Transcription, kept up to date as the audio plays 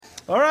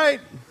All right.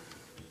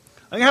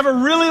 I'm going to have a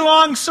really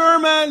long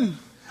sermon.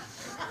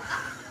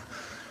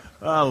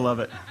 I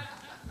love it.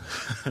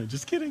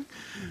 Just kidding.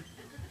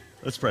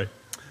 Let's pray.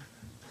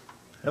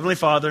 Heavenly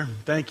Father,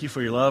 thank you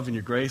for your love and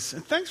your grace,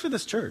 and thanks for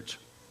this church.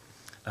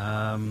 There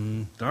are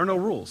no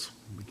rules.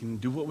 We can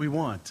do what we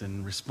want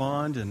and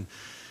respond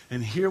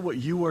and hear what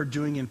you are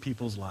doing in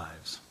people's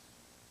lives.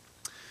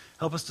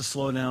 Help us to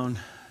slow down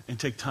and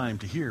take time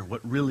to hear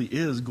what really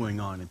is going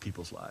on in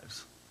people's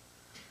lives.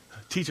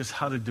 Teach us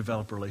how to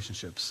develop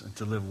relationships and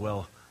to live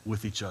well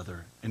with each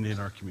other and in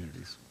our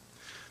communities.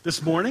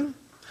 This morning,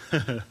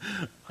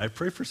 I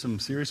pray for some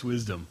serious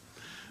wisdom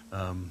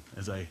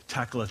as I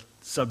tackle a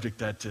subject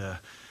that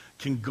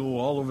can go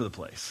all over the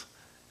place.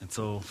 And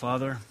so,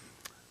 Father,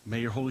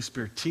 may your Holy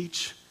Spirit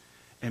teach,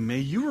 and may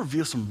you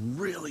reveal some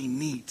really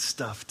neat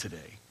stuff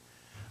today.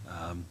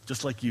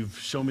 Just like you've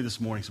shown me this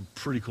morning, some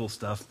pretty cool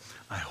stuff.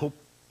 I hope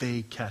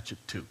they catch it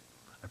too.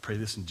 I pray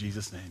this in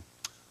Jesus' name.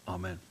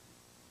 Amen.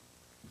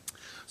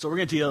 So we're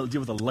going to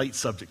deal with a light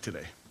subject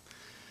today.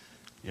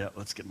 Yeah,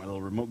 let's get my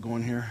little remote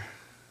going here.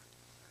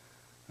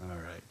 All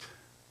right.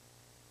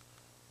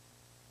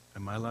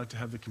 Am I allowed to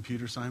have the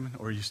computer, Simon,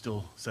 or are you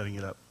still setting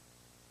it up?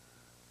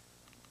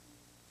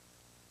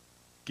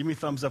 Give me a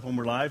thumbs up when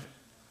we're live.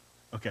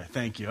 Okay,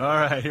 thank you. All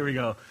right, here we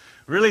go.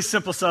 Really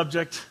simple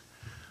subject.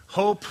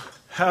 Hope,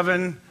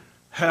 heaven,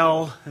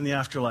 hell, and the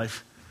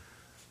afterlife.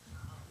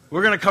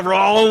 We're going to cover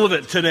all of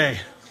it today.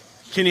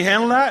 Can you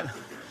handle that?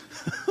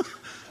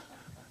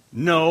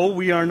 No,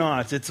 we are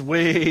not. It's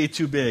way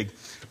too big.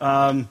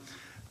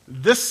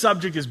 This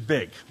subject is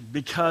big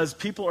because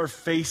people are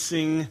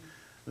facing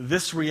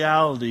this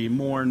reality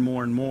more and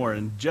more and more.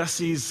 And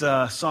Jesse's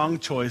song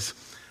choice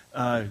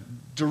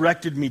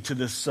directed me to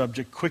this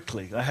subject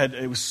quickly.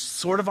 It was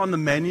sort of on the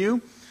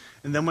menu,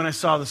 and then when I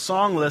saw the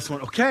song list, I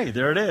went, okay,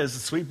 there it is, the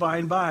sweet by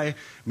and by,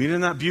 meeting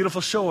on that beautiful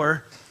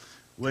shore,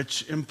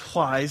 which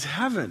implies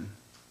heaven,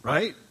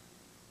 right?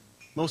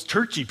 Most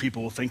churchy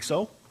people will think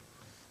so.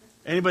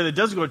 Anybody that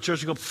doesn't go to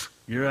church will go,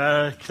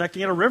 you're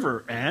connecting at a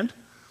river, and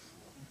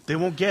they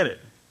won't get it.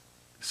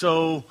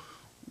 So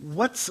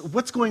what's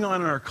going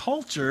on in our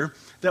culture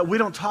that we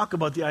don't talk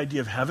about the idea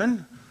of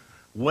heaven?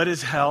 What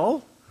is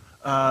hell?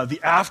 The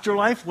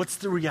afterlife, what's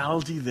the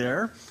reality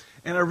there?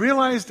 And I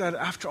realized that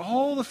after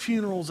all the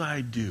funerals I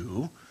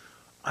do,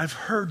 I've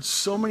heard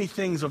so many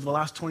things over the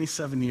last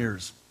 27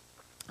 years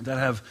that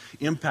have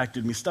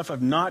impacted me, stuff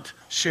I've not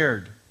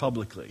shared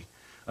publicly.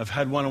 I've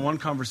had one-on-one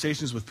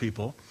conversations with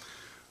people,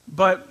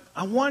 but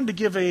I wanted to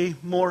give a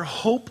more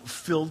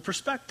hope-filled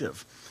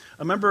perspective.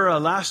 I remember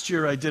last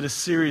year I did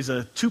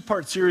a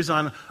two-part series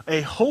on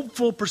a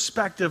hopeful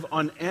perspective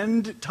on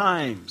end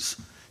times.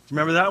 Do you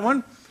remember that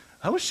one?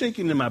 I was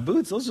shaking in my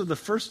boots. Those are the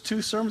first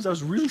two sermons I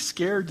was really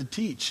scared to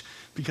teach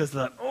because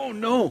I thought, oh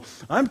no,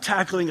 I'm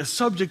tackling a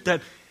subject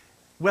that,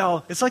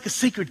 well, it's like a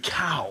sacred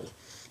cow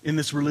in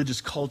this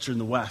religious culture in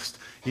the West.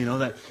 You know,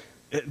 that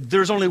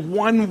there's only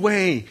one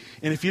way,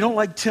 and if you don't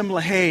like Tim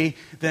LaHaye,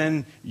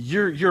 then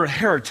you're a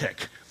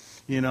heretic,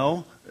 you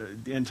know,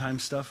 the end time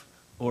stuff.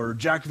 Or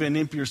Jack Van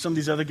Impe or some of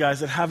these other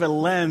guys that have a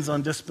lens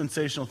on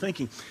dispensational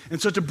thinking.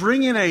 And so to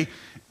bring in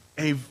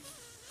a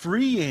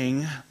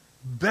freeing,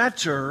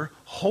 better,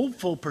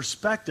 hopeful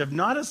perspective,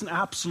 not as an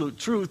absolute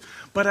truth,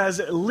 but as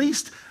at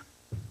least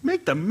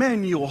make the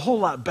menu a whole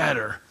lot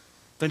better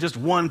than just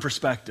one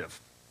perspective.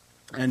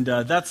 And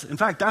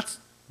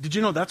did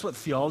you know that's what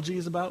theology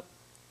is about?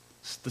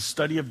 The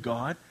study of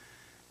God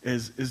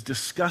is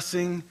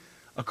discussing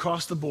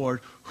across the board,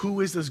 who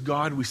is this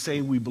God we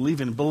say we believe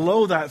in?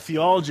 Below that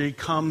theology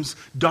comes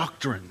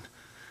doctrine,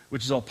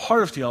 which is all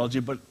part of theology,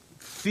 but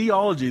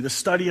theology, the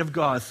study of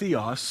God,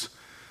 theos,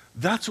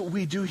 that's what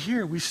we do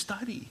here. We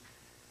study.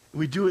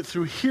 We do it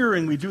through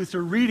hearing, we do it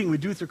through reading, we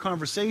do it through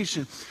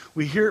conversation.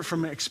 We hear it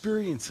from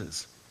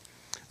experiences.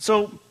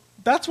 So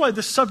that's why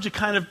this subject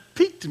kind of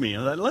piqued me.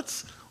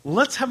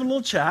 Let's have a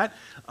little chat.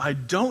 I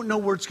don't know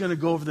where it's going to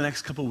go over the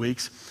next couple of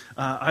weeks.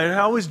 I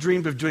always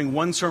dreamed of doing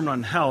one sermon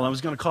on hell. I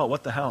was going to call it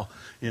What the Hell?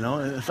 You know,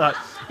 and I thought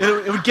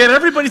it would get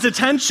everybody's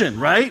attention,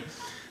 right?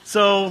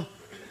 So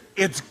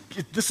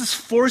this is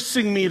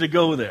forcing me to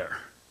go there.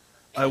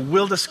 I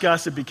will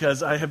discuss it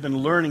because I have been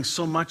learning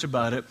so much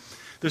about it.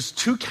 There's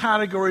two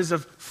categories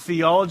of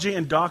theology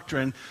and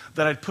doctrine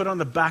that I'd put on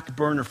the back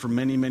burner for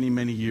many, many,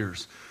 many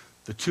years.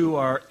 The two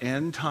are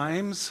end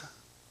times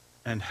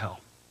and hell.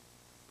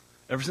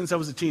 Ever since I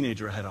was a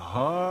teenager, I had a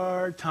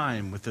hard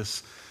time with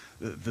this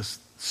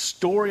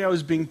story I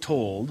was being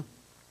told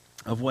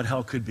of what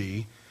hell could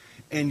be,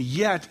 and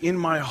yet in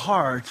my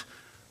heart,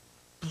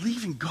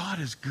 believing God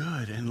is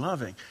good and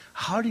loving.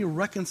 How do you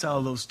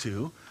reconcile those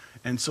two?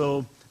 And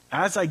so,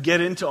 as I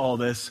get into all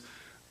this,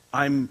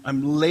 I'm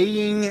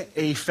laying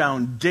a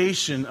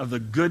foundation of the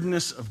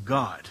goodness of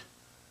God.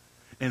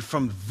 And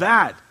from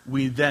that,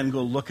 we then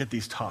go look at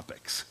these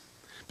topics.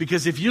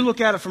 Because if you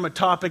look at it from a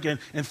topic and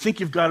think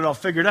you've got it all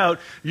figured out,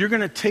 you're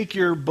going to take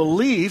your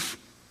belief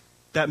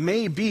that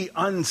may be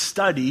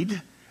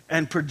unstudied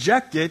and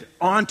project it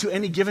onto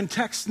any given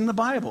text in the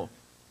Bible.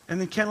 And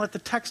then can't let the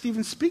text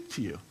even speak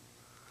to you.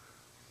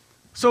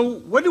 So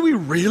what do we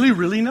really,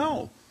 really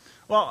know?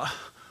 Well,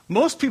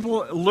 most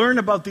people learn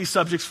about these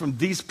subjects from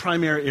these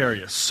primary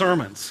areas.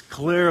 Sermons,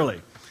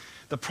 clearly.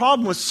 The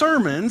problem with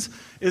sermons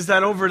is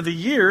that over the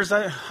years,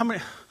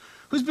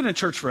 who's been in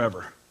church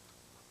forever?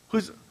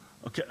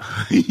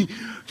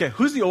 Okay,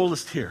 who's the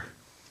oldest here?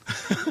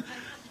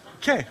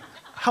 Okay,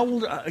 how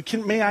old,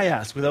 may I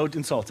ask, without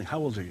insulting, how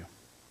old are you?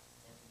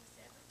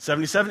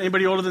 77?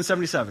 Anybody older than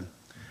 77?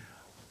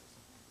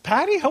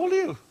 Patty, how old are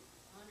you?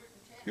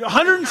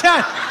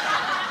 110.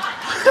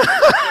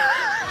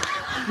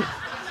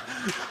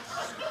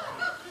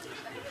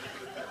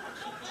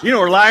 You know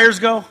where liars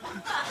go?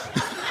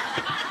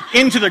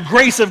 Into the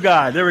grace of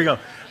God. There we go.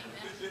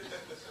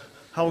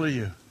 How old are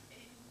you?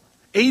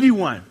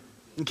 81.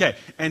 Okay.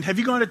 And have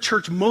you gone to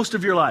church most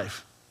of your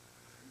life?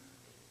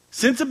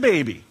 Since a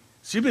baby.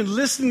 So you've been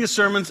listening to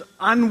sermons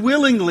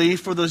unwillingly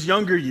for those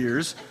younger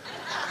years.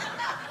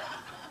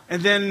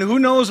 And then who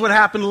knows what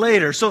happened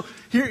later. So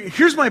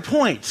here's my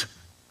point.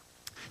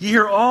 You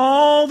hear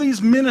all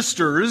these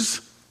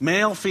ministers,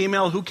 male,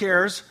 female, who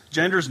cares?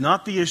 Gender is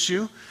not the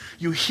issue.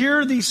 You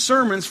hear these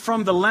sermons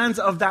from the lens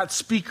of that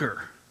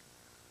speaker.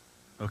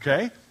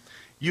 Okay?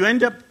 You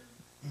end up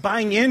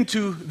buying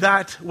into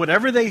that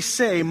whatever they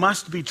say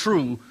must be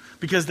true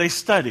because they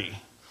study.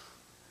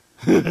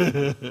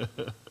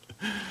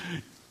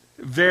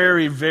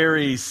 Very,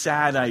 very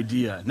sad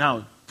idea.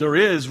 Now, there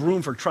is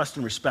room for trust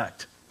and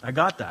respect. I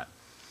got that.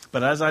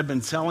 But as I've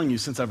been telling you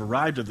since I've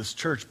arrived at this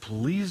church,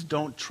 please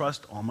don't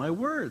trust all my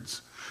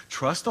words.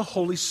 Trust the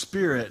Holy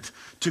Spirit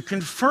to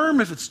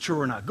confirm if it's true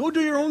or not. Go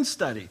do your own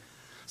study.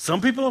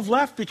 Some people have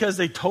left because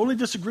they totally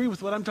disagree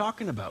with what I'm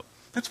talking about.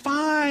 That's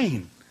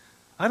fine.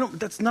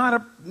 That's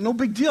no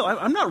big deal.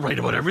 I'm not right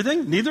about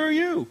everything. Neither are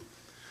you.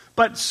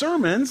 But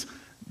sermons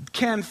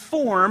can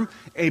form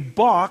a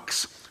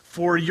box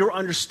for your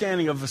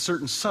understanding of a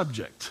certain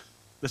subject.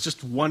 That's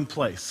just one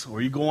place.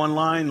 Or you go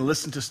online and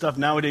listen to stuff.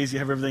 Nowadays you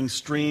have everything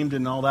streamed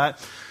and all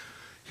that.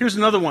 Here's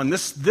another one.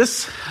 This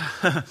is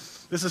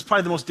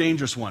probably the most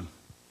dangerous one.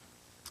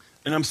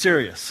 And I'm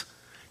serious.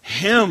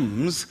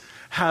 Hymns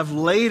have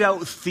laid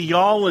out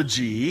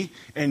theology,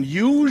 and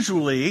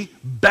usually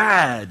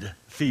bad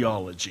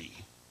theology.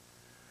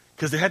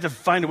 Because they had to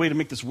find a way to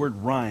make this word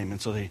rhyme, and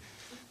so they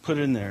put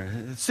it in there.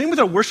 Same with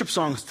our worship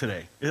songs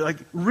today. Like,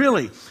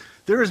 really,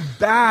 there is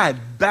bad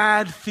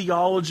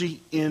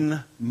theology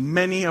in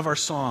many of our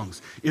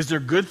songs. Is there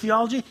good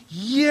theology?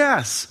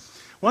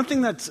 Yes. One thing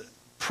that's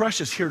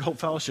precious here at Hope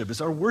Fellowship is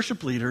our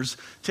worship leaders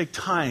take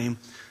time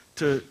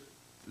to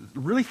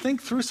really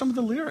think through some of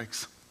the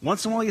lyrics.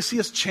 Once in a while you see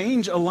us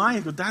change a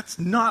line, but that's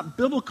not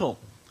biblical.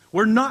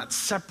 We're not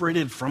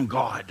separated from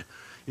God.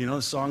 You know,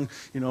 the song,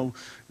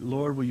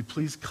 Lord, will you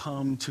please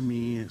come to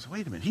me? And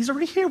wait a minute, he's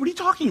already here. What are you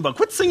talking about?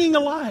 Quit singing a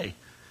lie.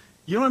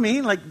 You know what I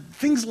mean? Like,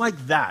 things like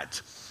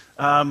that.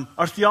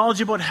 Our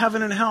theology about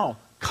heaven and hell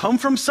come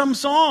from some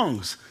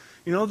songs.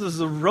 You know, there's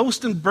the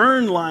roast and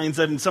burn lines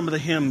that in some of the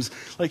hymns.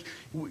 Like,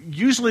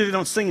 usually they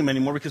don't sing them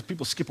anymore because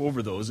people skip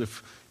over those if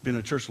you've been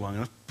in a church long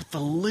enough. But the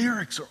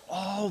lyrics are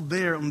all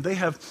there, and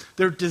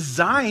they're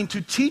designed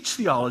to teach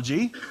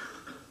theology.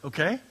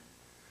 Okay?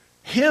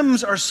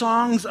 Hymns are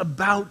songs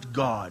about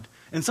God.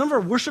 And some of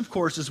our worship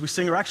courses we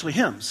sing are actually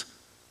hymns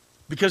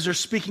because they're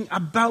speaking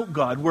about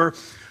God, where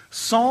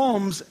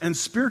psalms and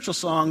spiritual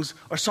songs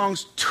are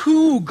songs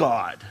to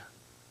God.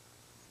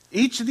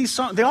 Each of these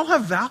songs, they all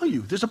have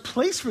value. There's a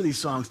place for these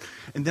songs.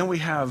 And then we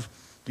have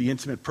the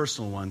intimate,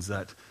 personal ones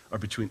that are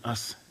between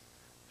us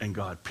and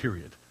God,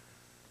 period.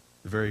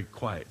 They're very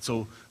quiet.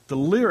 So the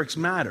lyrics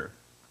matter.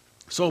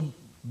 So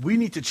we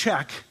need to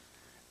check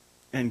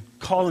and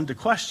call into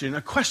question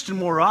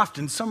more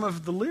often some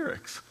of the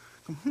lyrics.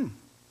 You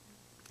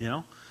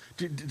know?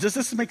 Does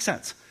this make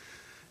sense?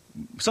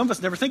 Some of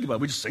us never think about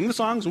it. We just sing the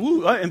songs,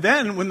 woo, and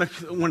then when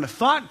the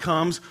thought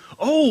comes,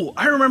 oh,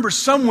 I remember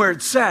somewhere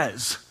it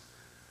says,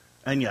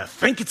 and you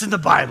think it's in the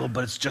Bible,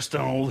 but it's just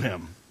an old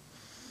hymn.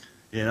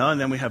 You know,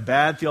 and then we have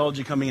bad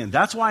theology coming in.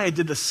 That's why I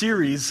did the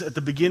series at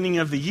the beginning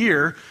of the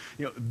year.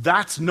 You know,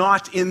 that's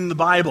not in the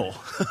Bible.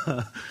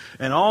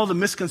 And all the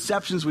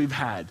misconceptions we've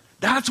had.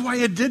 That's why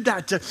I did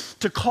that,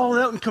 to call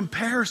it out and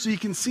compare so you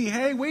can see,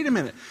 hey, wait a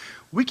minute.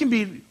 We can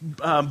be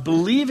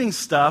believing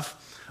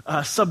stuff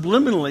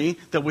subliminally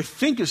that we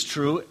think is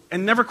true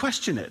and never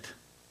question it.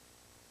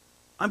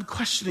 I'm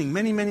questioning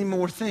many, many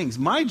more things.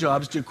 My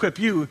job is to equip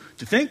you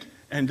to think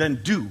and then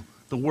do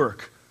the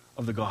work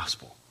of the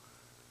gospel.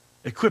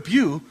 Equip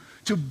you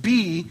to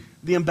be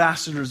the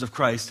ambassadors of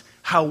Christ,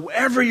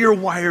 however you're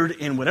wired,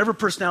 in whatever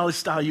personality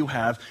style you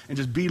have, and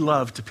just be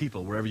love to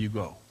people wherever you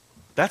go.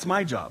 That's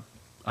my job.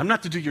 I'm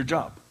not to do your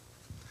job.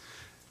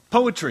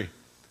 Poetry.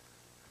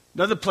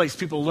 Another place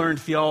people learn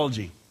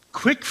theology.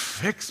 Quick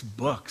fix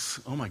books.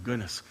 Oh my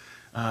goodness.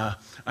 I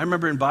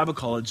remember in Bible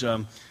college,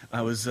 I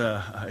used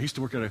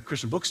to work at a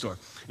Christian bookstore.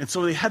 And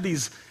so they had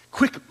these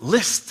quick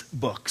list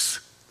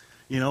books.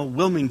 You know,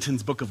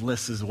 Wilmington's Book of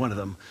Lists is one of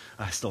them.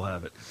 I still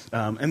have it.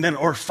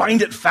 Or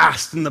Find It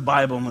Fast in the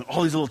Bible, and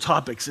all these little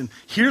topics. And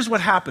here's what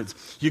happens.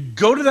 You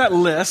go to that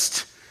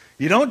list,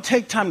 You don't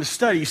take time to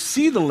study. You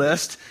see the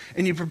list,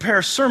 and you prepare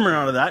a sermon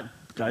out of that.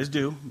 Guys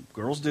do.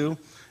 Girls do.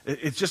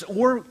 It's just,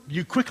 or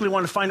you quickly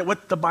want to find out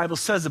what the Bible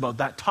says about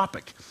that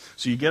topic.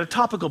 So you get a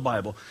topical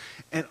Bible.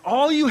 And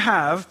all you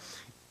have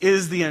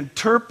is the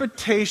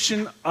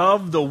interpretation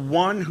of the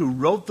one who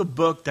wrote the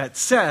book that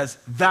says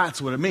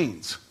that's what it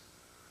means.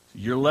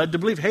 You're led to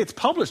believe, hey, it's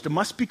published. It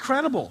must be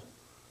credible.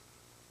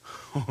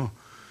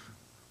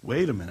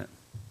 Wait a minute.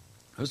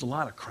 There's a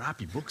lot of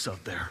crappy books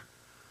out there.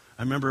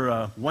 I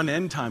remember one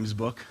End Times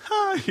book.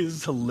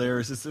 It's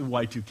hilarious. It's a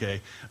Y2K.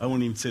 I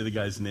won't even say the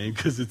guy's name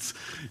because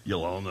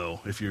you'll all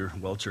know if you're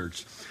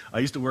well-churched. I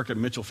used to work at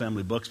Mitchell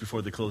Family Books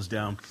before they closed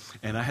down,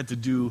 and I had to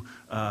do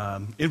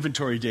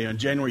inventory day on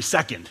January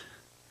 2nd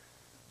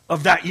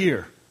of that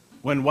year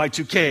when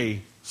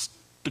Y2K,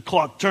 the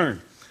clock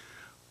turned.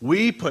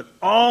 We put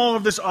all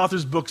of this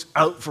author's books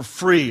out for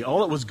free.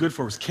 All it was good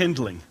for was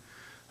kindling.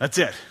 That's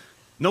it.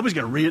 Nobody's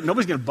going to read it.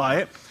 Nobody's going to buy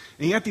it.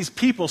 And yet these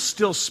people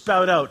still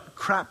spout out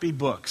crappy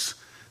books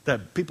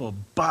that people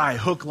buy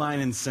hook, line,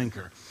 and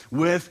sinker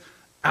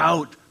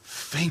without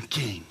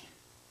thinking.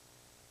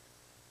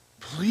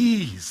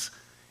 Please,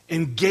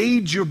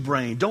 engage your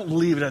brain. Don't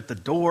leave it at the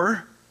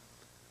door.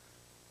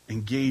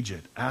 Engage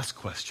it. Ask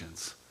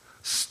questions.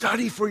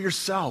 Study for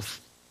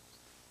yourself.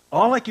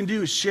 All I can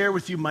do is share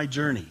with you my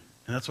journey,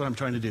 and that's what I'm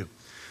trying to do.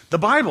 The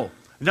Bible,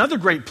 another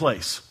great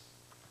place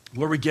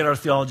where we get our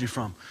theology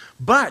from.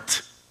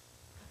 But,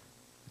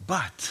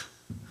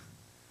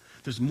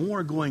 there's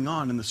more going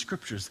on in the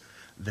Scriptures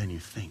than you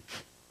think.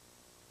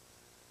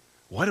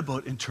 What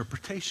about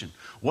interpretation?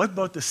 What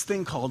about this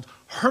thing called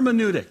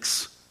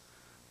hermeneutics?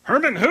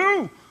 Herman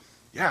who?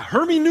 Yeah,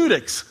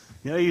 hermeneutics.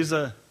 Yeah, he's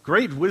a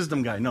great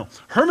wisdom guy. No,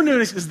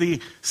 hermeneutics is the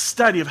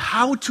study of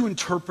how to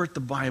interpret the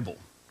Bible.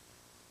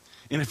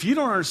 And if you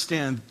don't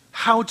understand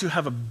how to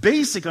have a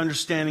basic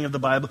understanding of the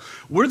Bible,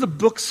 where the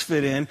books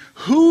fit in,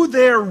 who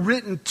they're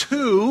written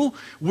to,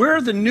 where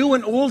the new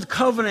and old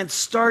covenants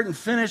start and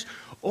finish,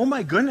 oh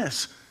my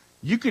goodness,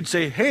 you could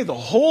say, hey, the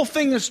whole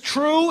thing is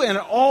true and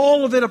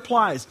all of it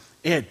applies.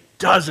 It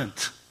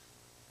doesn't.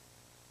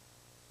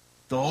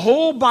 The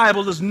whole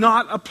Bible does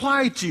not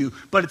apply to you,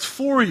 but it's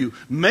for you.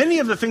 Many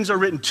of the things are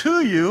written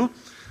to you,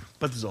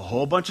 but there's a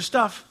whole bunch of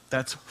stuff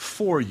that's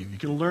for you. You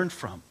can learn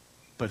from,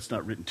 but it's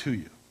not written to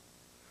you.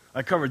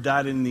 I covered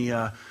that in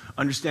the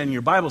Understanding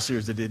Your Bible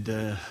series I did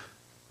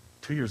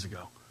 2 years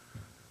ago.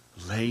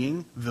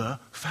 Laying the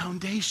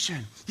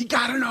foundation. You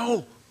got to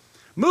know.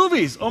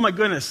 Movies, oh my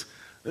goodness,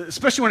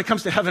 especially when it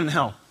comes to heaven and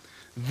hell.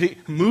 The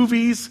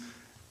movies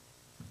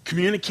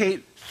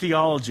communicate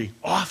theology,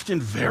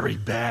 often very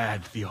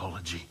bad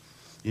theology,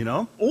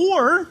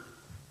 or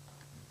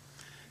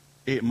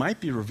it might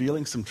be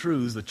revealing some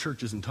truths the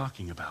church isn't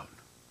talking about.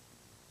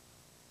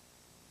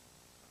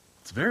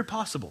 It's very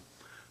possible.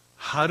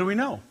 How do we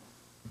know?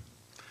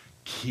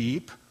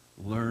 Keep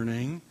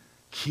learning,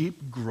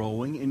 keep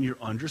growing in your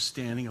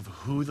understanding of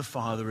who the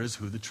Father is,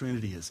 who the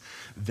Trinity is.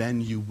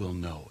 Then you will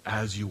know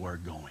as you are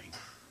going.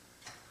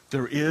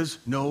 There is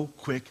no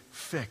quick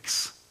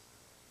fix.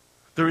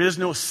 There is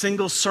no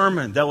single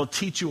sermon that will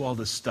teach you all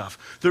this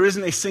stuff. There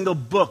isn't a single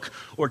book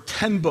or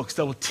 10 books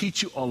that will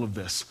teach you all of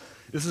this.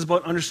 This is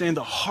about understanding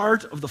the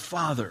heart of the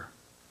Father.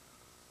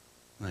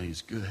 That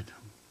He's good,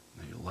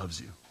 that He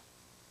loves you.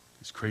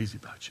 He's crazy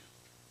about you.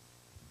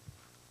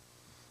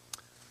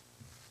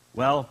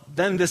 Well,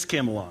 then this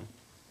came along.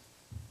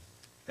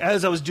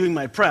 As I was doing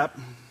my prep,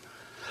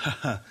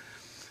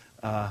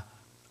 I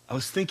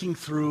was thinking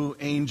through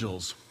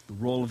angels, the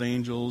role of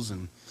angels,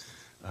 and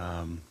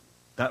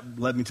that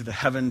led me to the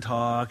heaven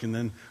talk, and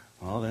then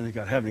you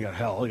got heaven, you got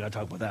hell, you got to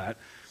talk about that.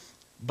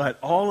 But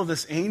all of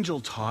this angel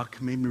talk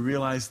made me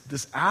realize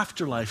this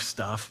afterlife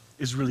stuff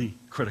is really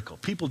critical.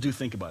 People do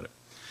think about it.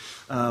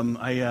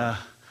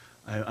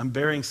 I'm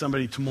burying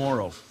somebody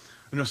tomorrow.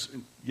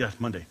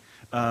 Monday.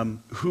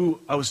 Who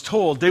I was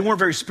told they weren't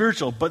very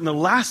spiritual, but in the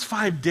last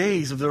 5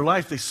 days of their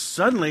life, they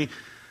suddenly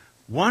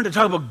wanted to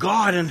talk about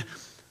God, and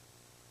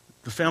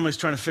the family's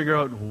trying to figure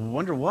out,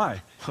 wonder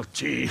why. Oh,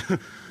 gee,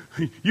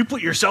 you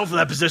put yourself in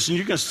that position,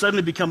 you're going to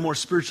suddenly become more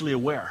spiritually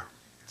aware.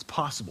 It's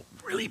possible,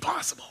 really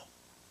possible.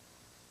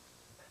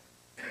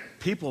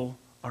 People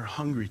are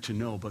hungry to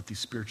know about these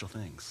spiritual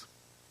things.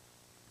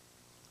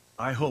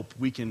 I hope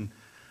we can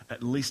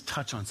at least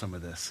touch on some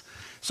of this.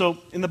 So,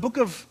 in the book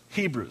of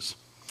Hebrews,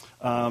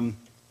 I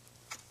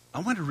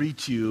want to read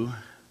to you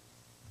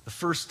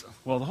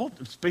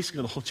it's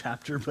basically the whole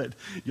chapter, but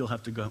you'll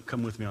have to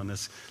come with me on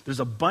this. There's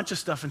a bunch of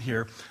stuff in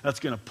here that's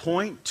going to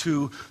point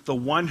to the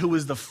one who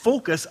is the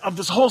focus of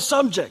this whole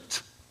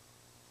subject.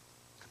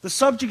 The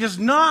subject is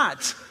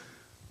not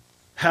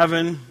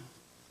heaven,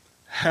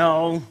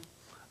 hell,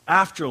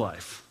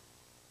 afterlife.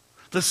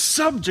 The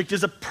subject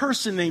is a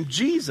person named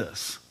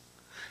Jesus.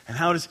 And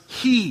how does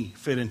He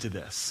fit into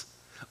this?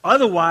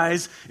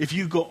 Otherwise, if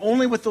you go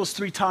only with those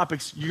 3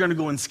 topics, you're going to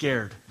go in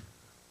scared.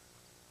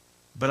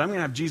 But I'm going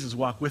to have Jesus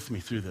walk with me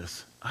through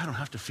this. I don't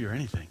have to fear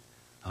anything.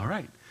 All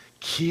right.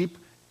 Keep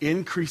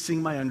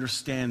increasing my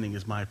understanding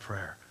is my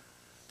prayer.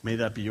 May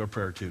that be your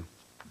prayer too.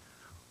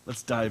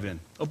 Let's dive in.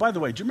 Oh, by the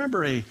way, do you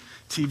remember a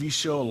TV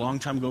show a long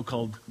time ago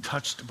called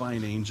Touched by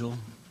an Angel?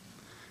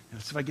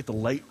 Let's see if I get the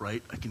light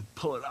right, I can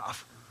pull it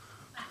off.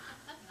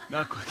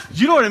 Not quite.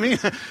 You know what I mean?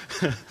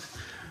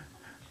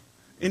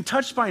 In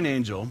Touched by an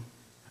Angel,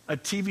 a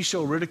TV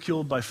show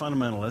ridiculed by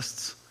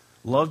fundamentalists,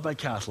 loved by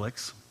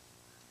Catholics,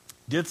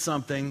 did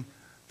something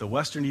the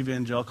Western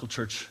Evangelical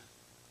Church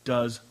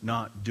does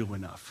not do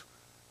enough.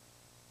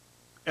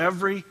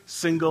 Every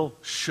single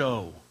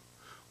show,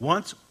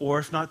 once or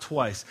if not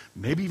twice,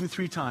 maybe even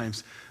 3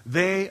 times,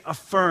 they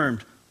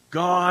affirmed,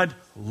 God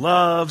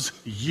loves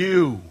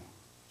you.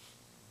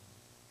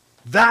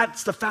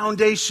 That's the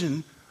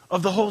foundation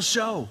of the whole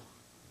show.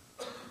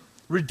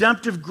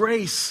 Redemptive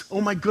grace,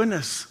 oh my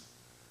goodness.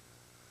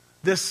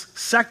 This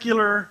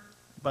secular,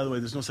 by the way,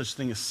 there's no such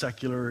thing as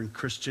secular and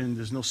Christian,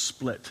 there's no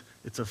split.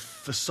 It's a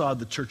facade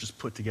the church has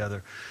put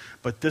together.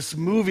 But this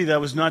movie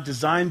that was not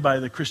designed by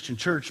the Christian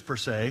church per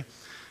se,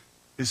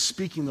 is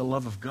speaking the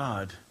love of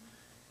God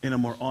in a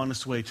more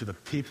honest way to the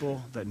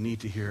people that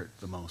need to hear it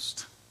the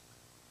most.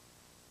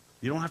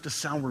 You don't have to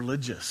sound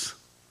religious,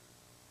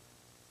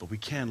 but we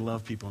can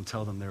love people and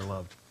tell them they're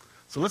loved.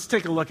 So let's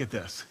take a look at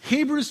this.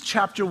 Hebrews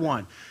chapter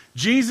 1.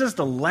 Jesus,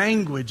 the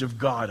language of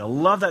God. I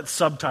love that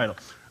subtitle.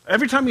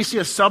 Every time you see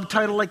a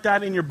subtitle like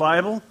that in your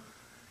Bible,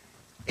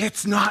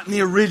 it's not in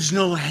the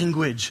original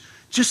language,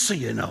 just so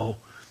you know.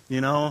 You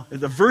know,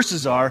 the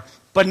verses are,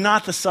 but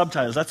not the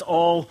subtitles. That's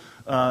all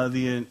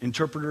the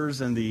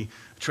interpreters and the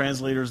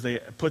translators, they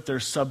put their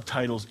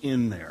subtitles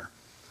in there.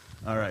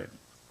 All right,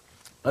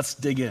 let's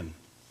dig in.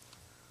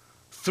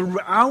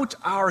 Throughout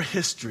our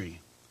history,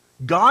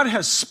 God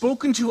has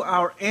spoken to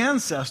our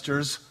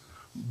ancestors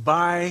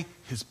by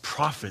his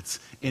prophets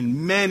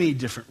in many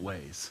different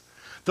ways.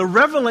 The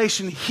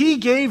revelation he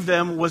gave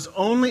them was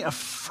only a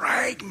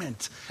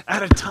fragment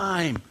at a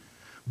time,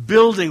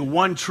 building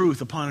one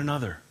truth upon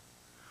another.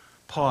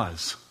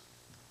 Pause.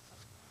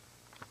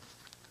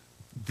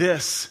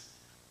 This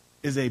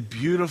is a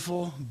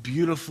beautiful,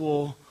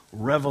 beautiful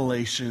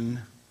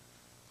revelation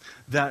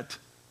that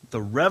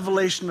the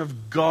revelation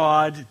of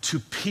God to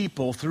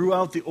people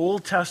throughout the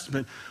Old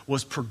Testament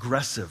was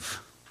progressive.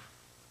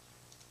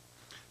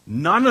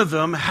 None of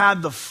them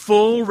had the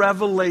full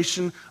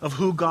revelation of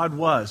who God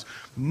was.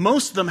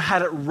 Most of them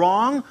had it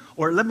wrong,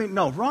 or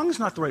wrong is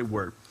not the right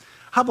word.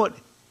 How about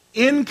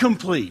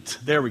incomplete?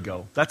 There we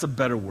go. That's a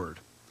better word.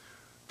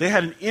 They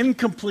had an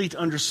incomplete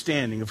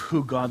understanding of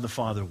who God the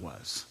Father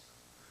was.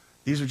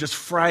 These are just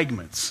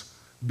fragments,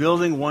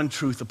 building one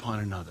truth upon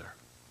another.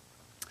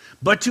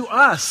 But to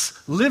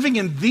us, living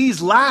in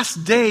these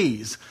last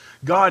days,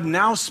 God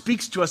now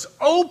speaks to us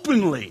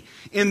openly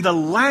in the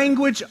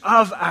language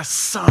of a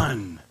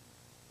son,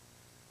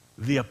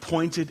 the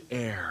appointed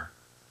heir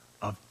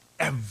of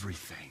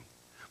everything.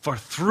 For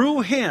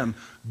through him,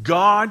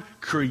 God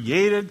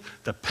created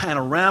the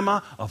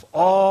panorama of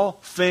all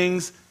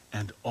things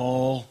and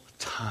all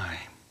time.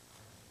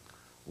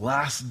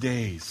 Last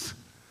days.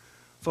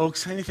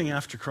 Folks, anything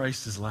after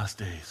Christ is last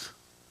days.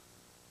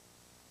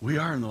 We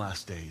are in the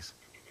last days.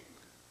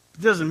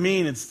 It doesn't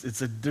mean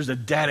there's a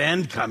dead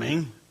end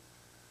coming.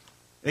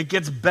 It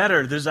gets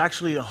better. There's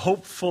actually a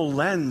hopeful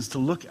lens to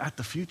look at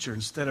the future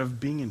instead of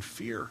being in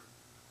fear.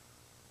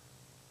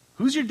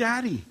 Who's your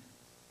daddy?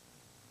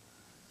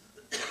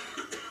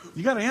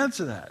 You got to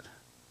answer that.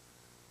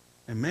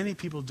 And many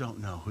people don't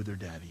know who their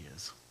daddy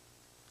is.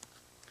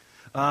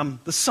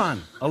 The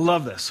Son. I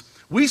love this.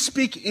 We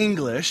speak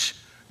English.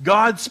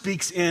 God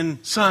speaks in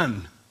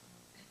Son.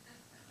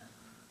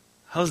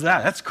 How's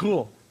that? That's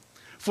cool.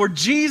 For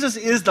Jesus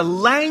is the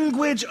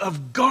language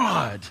of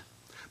God.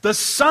 The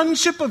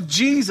sonship of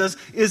Jesus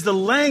is the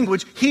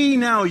language he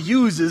now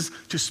uses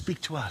to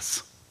speak to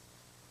us.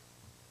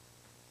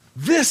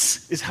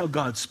 This is how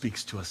God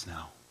speaks to us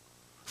now.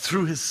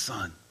 Through his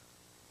Son.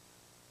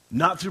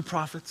 Not through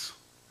prophets.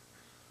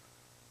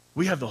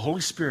 We have the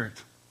Holy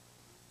Spirit.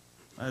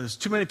 There's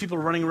too many people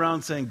running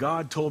around saying,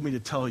 God told me to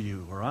tell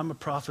you, or I'm a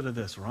prophet of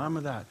this, or I'm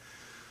of that.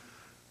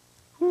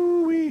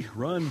 Woo-wee,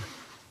 run.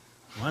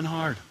 Run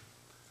hard.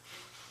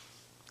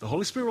 The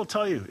Holy Spirit will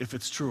tell you if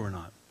it's true or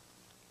not.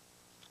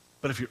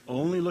 But if you're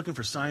only looking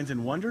for signs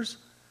and wonders,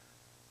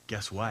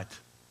 guess what?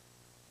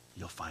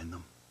 You'll find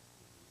them.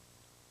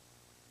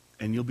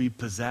 And you'll be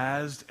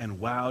pizzazzed and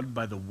wowed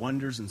by the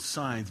wonders and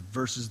signs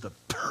versus the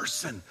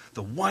person,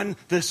 the one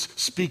this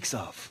speaks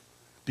of.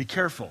 Be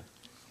careful.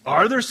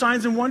 Are there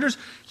signs and wonders?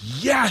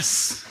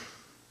 Yes.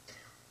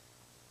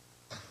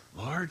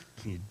 Lord,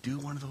 can you do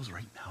one of those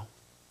right now?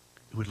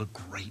 It would look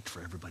great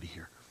for everybody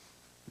here.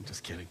 I'm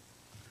just kidding.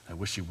 I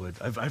wish you would.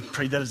 I've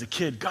prayed that as a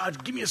kid.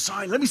 God, give me a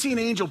sign. Let me see an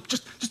angel.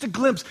 Just a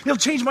glimpse. It'll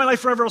change my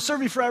life forever. It'll serve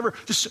me forever.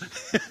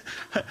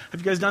 Have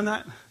you guys done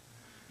that?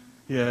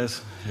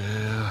 Yes.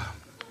 Yeah.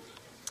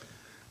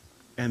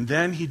 And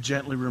then he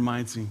gently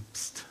reminds me,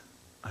 psst,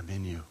 I'm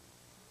in you.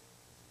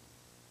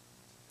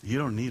 You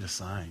don't need a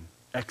sign,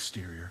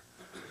 exterior.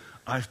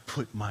 I've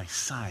put my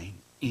sign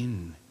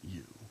in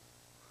you.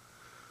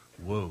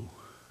 Whoa.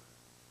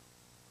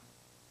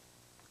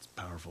 It's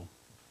powerful.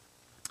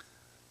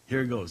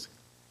 Here it goes.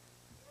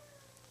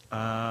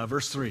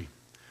 Verse 3.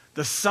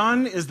 The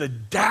sun is the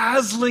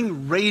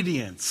dazzling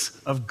radiance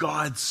of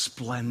God's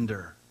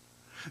splendor,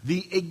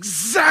 the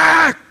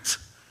exact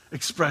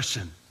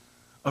expression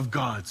of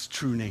God's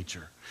true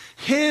nature,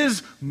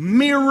 his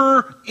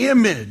mirror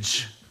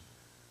image.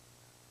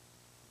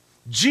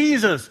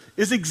 Jesus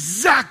is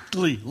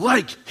exactly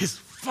like his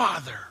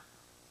Father.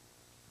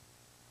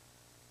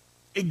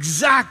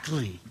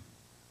 Exactly.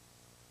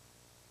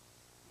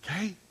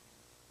 Okay?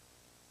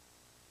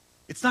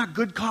 It's not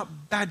good cop,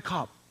 bad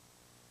cop.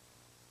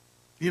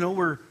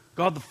 Where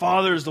God the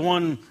Father is the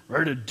one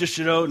ready to dish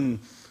it out and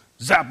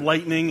zap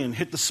lightning and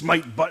hit the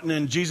smite button,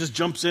 and Jesus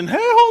jumps in. Hey,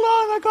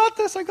 hold on,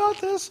 I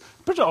got this.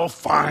 But oh,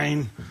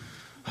 fine.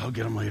 I'll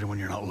get them later when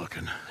you're not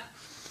looking.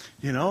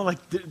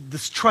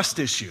 This trust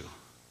issue.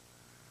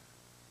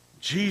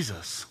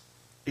 Jesus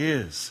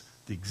is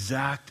the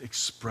exact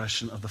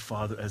expression of the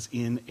Father as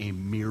in a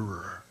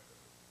mirror.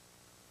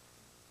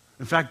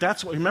 In fact,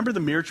 that's what, remember the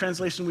Mirror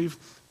translation we've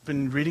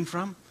been reading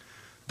from?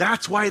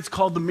 That's why it's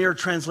called the Mirror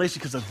translation,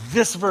 because of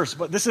this verse.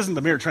 But this isn't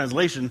the Mirror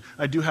translation.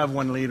 I do have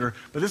one later.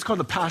 But this is called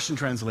the Passion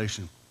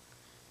translation.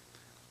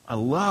 I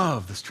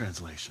love this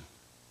translation.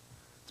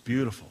 It's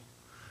beautiful.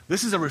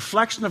 This is a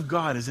reflection of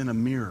God as in a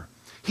mirror.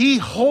 He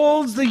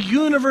holds the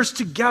universe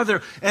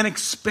together and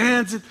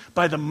expands it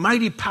by the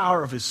mighty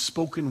power of his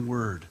spoken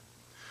word.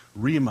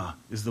 Rhema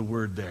is the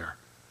word there.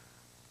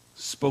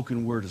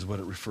 Spoken word is what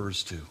it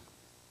refers to.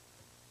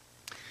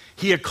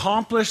 He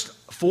accomplished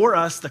for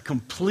us the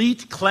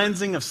complete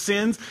cleansing of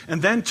sins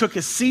and then took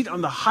his seat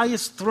on the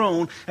highest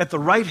throne at the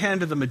right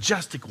hand of the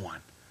majestic one.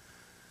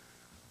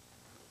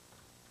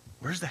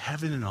 Where's the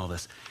heaven in all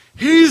this?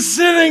 He's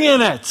sitting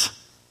in it.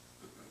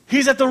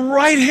 He's at the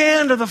right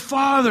hand of the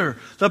Father,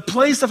 the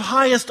place of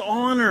highest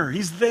honor.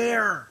 He's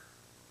there.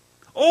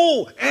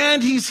 Oh,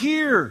 and he's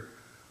here.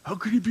 How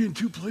could he be in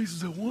two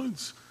places at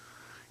once?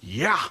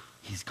 Yeah,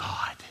 he's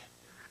God.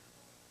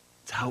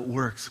 That's how it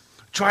works.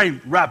 Try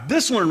and wrap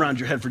this one around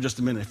your head for just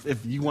a minute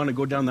if you want to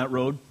go down that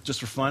road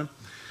just for fun.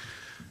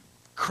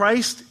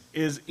 Christ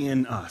is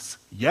in us.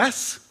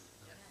 Yes?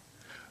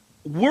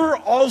 We're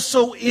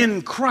also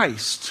in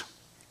Christ.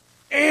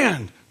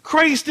 And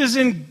Christ is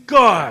in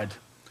God.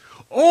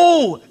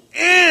 Oh,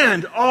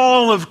 and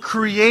all of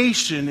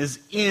creation is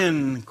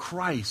in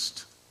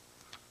Christ.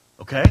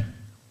 Okay?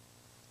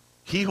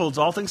 He holds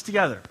all things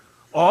together.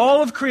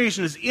 All of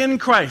creation is in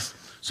Christ.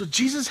 So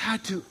Jesus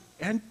had to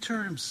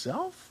enter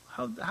himself?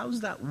 How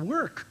does that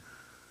work?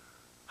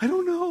 I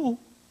don't know.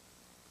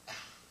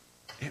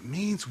 It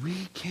means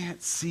we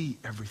can't see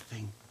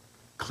everything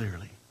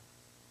clearly.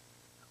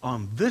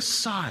 On this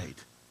side,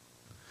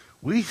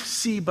 we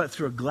see but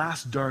through a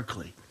glass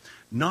darkly,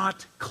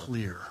 not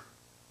clear.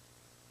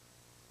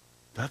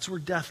 That's where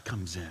death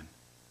comes in.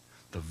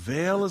 The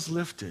veil is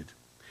lifted,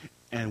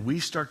 and we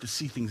start to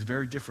see things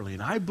very differently.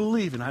 And I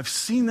believe, and I've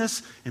seen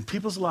this in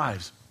people's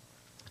lives,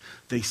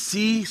 they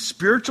see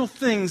spiritual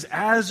things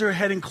as they're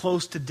heading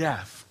close to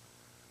death.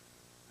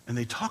 And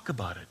they talk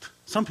about it.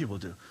 Some people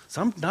do.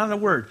 Some, not in a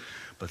word.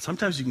 But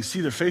sometimes you can see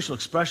their facial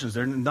expressions.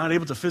 They're not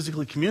able to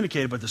physically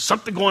communicate, but there's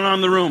something going on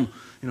in the room.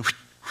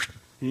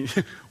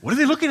 What are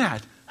they looking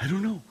at? I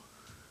don't know.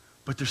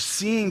 But they're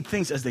seeing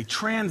things as they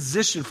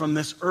transition from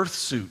this earth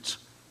suit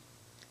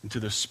into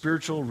their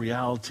spiritual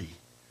reality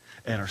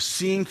and are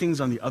seeing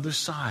things on the other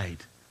side,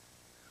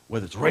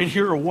 whether it's right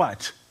here or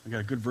what. I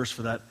got a good verse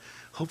for that.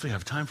 Hopefully I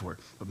have time for it.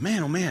 But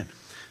man, oh man,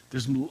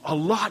 there's a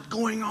lot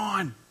going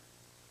on.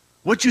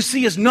 What you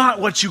see is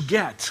not what you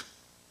get.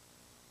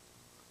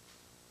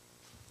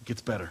 It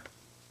gets better.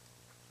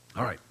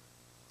 All right.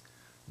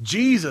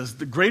 Jesus,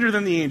 the greater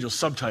than the angels,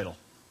 subtitle.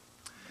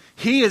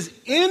 He is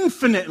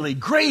infinitely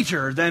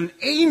greater than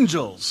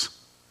angels,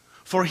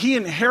 for he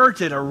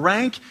inherited a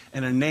rank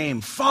and a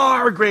name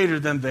far greater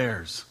than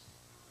theirs.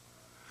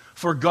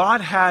 For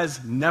God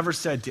has never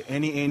said to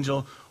any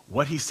angel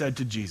what he said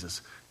to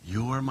Jesus.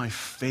 You are my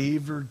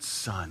favored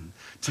son.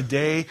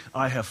 Today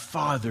I have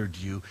fathered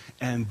you,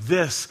 and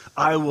this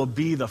I will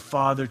be the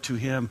father to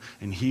him,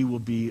 and he will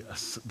be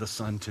the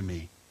son to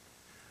me.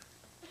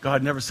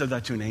 God never said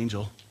that to an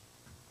angel.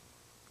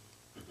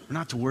 We're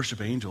not to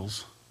worship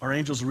angels. Are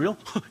angels real?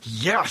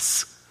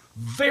 Yes,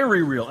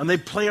 very real. And they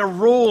play a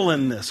role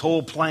in this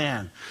whole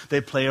plan.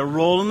 They play a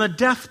role in the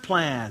death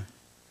plan.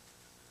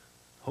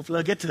 Hopefully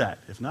I'll get to that.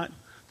 If not,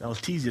 that'll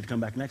tease you to come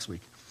back next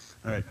week.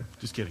 All right,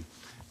 just kidding.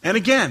 And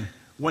again,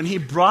 when he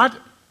brought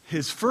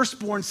his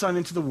firstborn son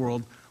into the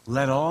world,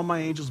 let all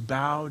my angels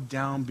bow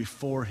down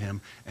before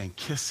him and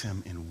kiss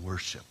him in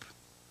worship.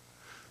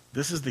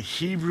 This is the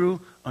Hebrew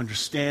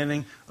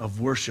understanding of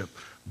worship.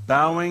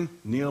 Bowing,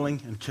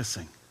 kneeling, and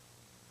kissing.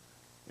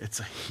 It's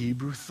a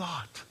Hebrew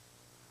thought.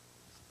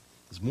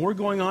 There's more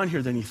going on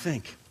here than you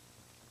think.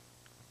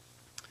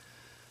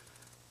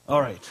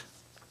 All right.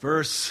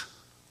 Verse,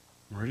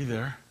 I'm already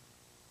there.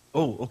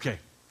 Oh, okay.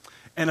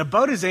 And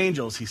about his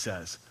angels, he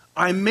says,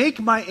 I make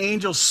my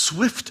angels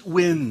swift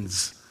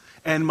winds,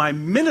 and my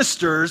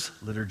ministers,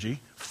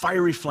 liturgy,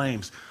 fiery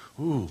flames.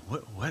 Ooh,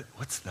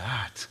 what's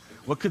that?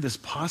 What could this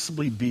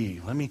possibly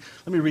be? Let me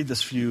read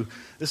this for you.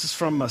 This is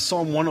from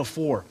Psalm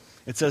 104.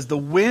 It says, "The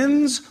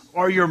winds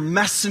are your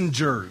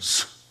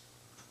messengers."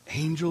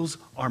 Angels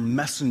are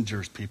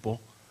messengers,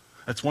 people.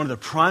 That's one of the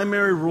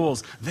primary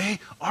rules. They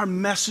are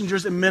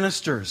messengers and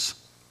ministers.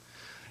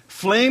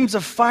 Flames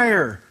of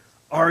fire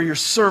are your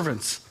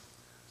servants.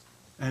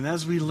 And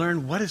as we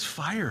learn, what is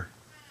fire?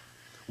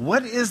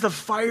 What is the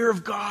fire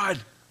of God?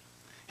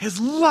 His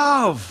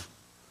love.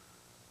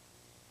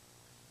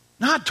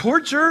 Not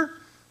torture.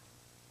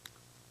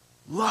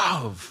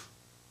 Love.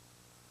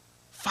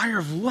 Fire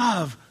of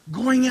love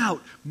going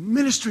out,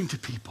 ministering to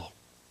people.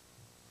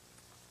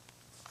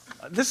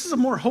 This is a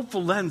more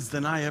hopeful lens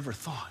than I ever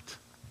thought.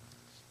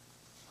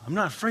 I'm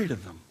not afraid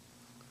of them.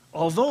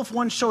 Although if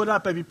one showed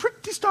up, I'd be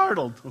pretty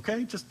startled,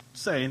 okay? Just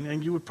saying,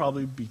 and you would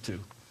probably be too.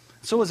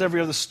 So is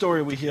every other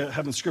story we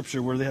have in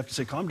Scripture where they have to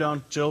say, calm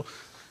down, chill,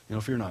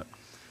 fear not.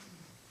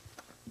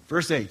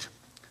 Verse 8.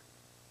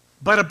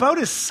 But about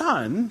his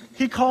son,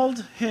 he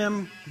called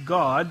him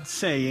God,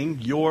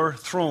 saying, "Your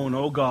throne,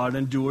 O God,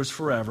 endures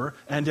forever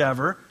and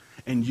ever,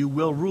 and you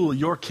will rule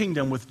your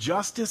kingdom with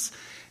justice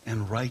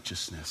and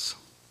righteousness."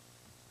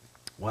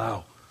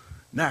 Wow.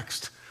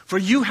 Next. "For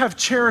you have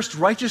cherished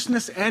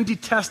righteousness and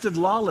detested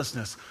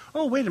lawlessness."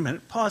 Oh, wait a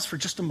minute. Pause for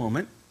just a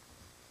moment.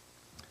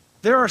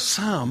 There are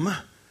some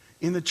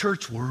in the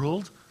church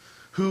world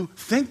who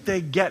think they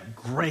get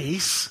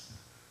grace,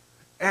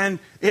 and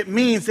it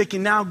means they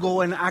can now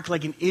go and act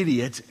like an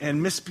idiot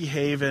and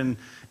misbehave and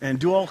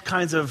do all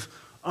kinds of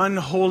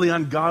unholy,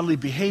 ungodly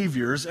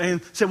behaviors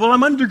and say, well,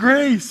 I'm under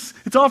grace.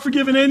 It's all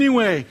forgiven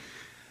anyway.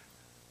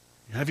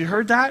 Have you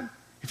heard that?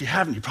 If you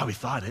haven't, you probably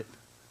thought it.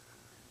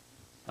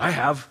 I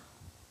have.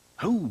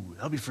 Oh,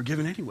 they'll be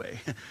forgiven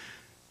anyway.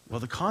 Well,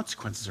 the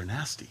consequences are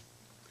nasty.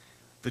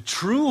 The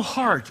true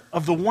heart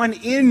of the one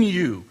in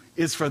you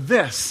is for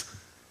this,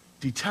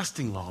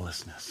 detesting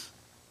lawlessness.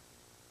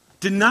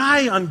 Deny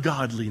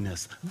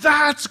ungodliness.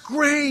 That's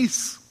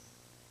grace.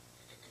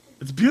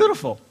 It's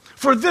beautiful.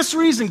 For this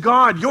reason,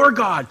 God, your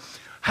God,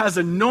 has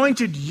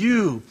anointed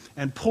you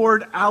and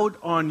poured out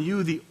on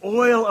you the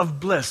oil of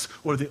bliss,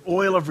 or the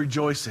oil of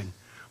rejoicing,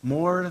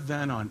 more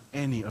than on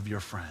any of your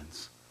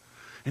friends.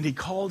 And he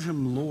called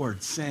him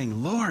Lord,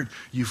 saying, Lord,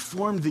 you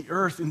formed the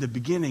earth in the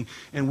beginning,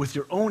 and with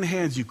your own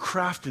hands you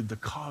crafted the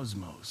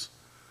cosmos.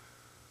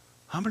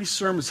 How many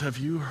sermons have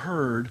you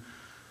heard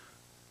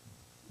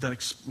that,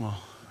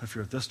 if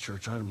you're at this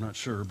church, I'm not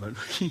sure, but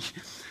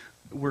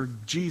where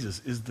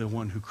Jesus is the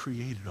one who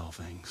created all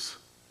things?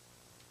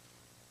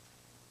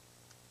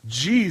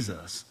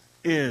 Jesus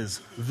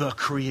is the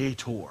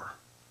creator.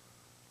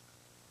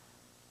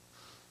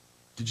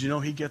 Did you know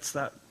he gets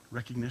that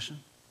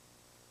recognition?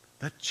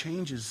 That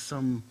changes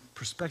some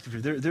perspective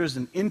here. There's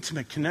an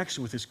intimate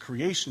connection with his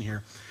creation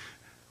here,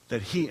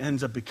 that he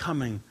ends up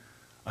becoming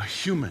a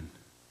human,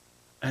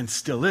 and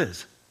still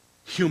is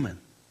human.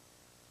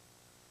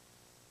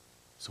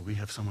 So we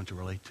have someone to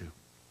relate to.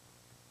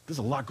 There's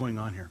a lot going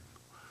on here.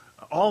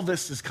 All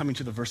this is coming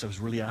to the verse I was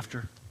really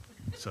after.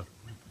 So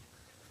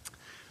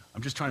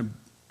I'm just trying to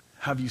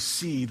have you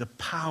see the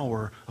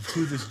power of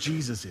who this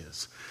Jesus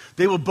is.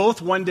 They will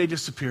both one day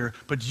disappear,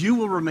 but you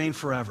will remain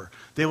forever.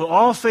 They will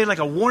all fade like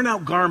a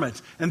worn-out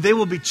garment, and they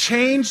will be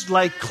changed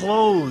like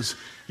clothes.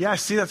 Yeah,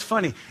 see, that's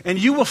funny. And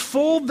you will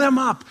fold them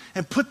up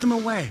and put them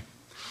away.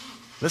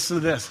 Listen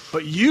to this.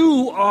 But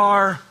you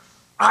are,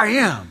 I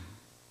am.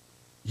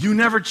 You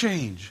never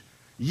change.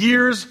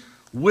 Years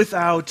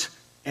without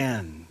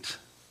end.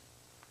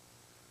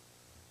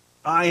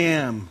 I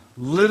am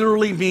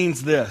literally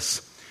means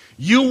this.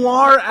 You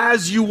are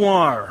as you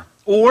are.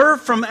 Or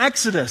from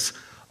Exodus,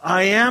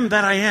 I am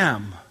that I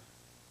am.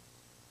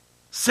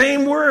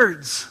 Same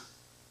words.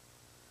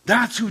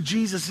 That's who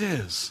Jesus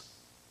is.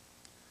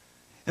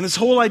 And this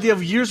whole idea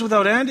of years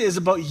without end is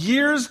about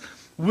years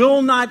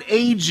will not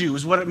age you,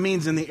 is what it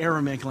means in the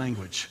Aramaic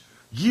language.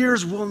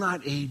 Years will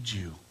not age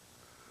you.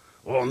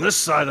 Well, on this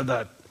side of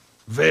that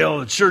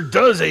veil, it sure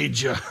does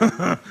age you.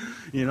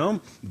 The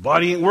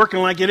body ain't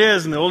working like it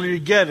is, and the older you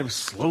get, it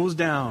slows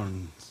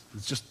down.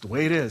 It's just the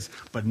way it is,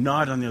 but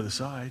not on the other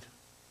side.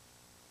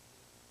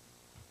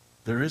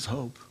 There is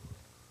hope.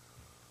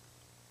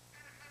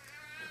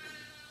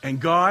 And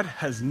God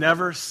has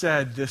never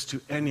said this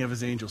to any of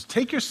his angels.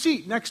 Take your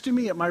seat next to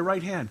me at my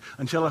right hand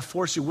until I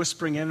force your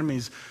whispering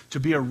enemies to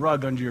be a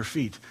rug under your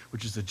feet,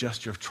 which is a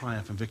gesture of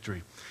triumph and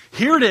victory.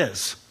 Here it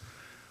is.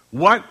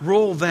 What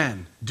role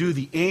then do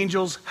the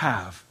angels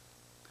have?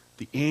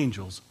 The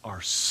angels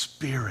are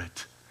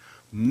spirit,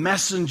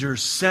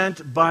 messengers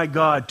sent by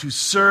God to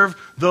serve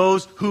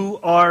those who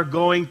are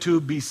going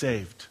to be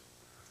saved.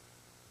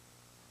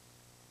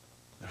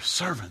 They're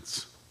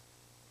servants.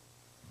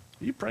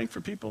 Are you praying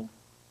for people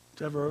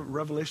to have a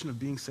revelation of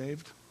being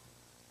saved?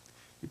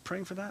 You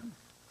praying for that?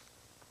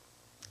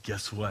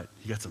 Guess what?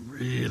 You got some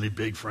really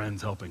big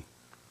friends helping.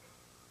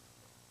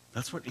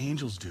 That's what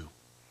angels do.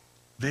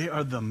 They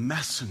are the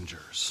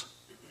messengers.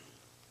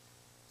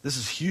 This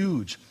is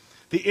huge.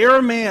 The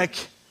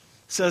Aramaic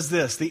says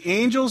this: the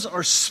angels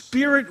are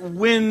spirit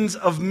winds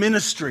of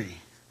ministry,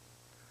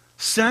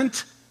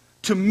 sent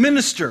to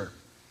minister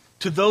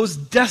to those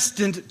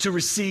destined to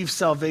receive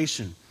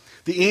salvation.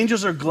 The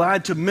angels are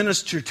glad to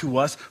minister to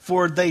us,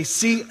 for they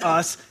see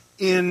us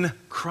in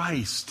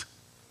Christ.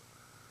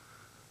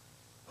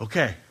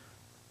 Okay,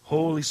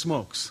 holy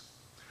smokes.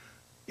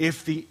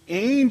 If the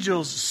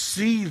angels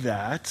see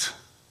that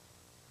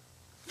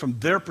from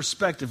their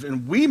perspective,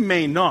 and we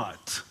may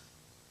not,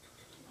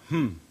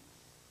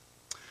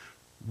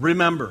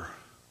 remember,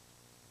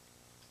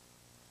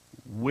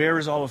 where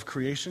is all of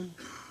creation?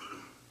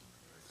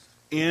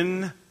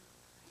 In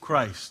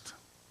Christ.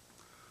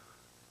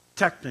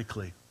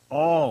 Technically,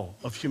 all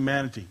of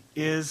humanity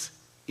is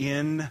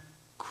in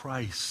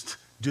Christ.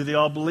 Do they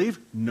all believe?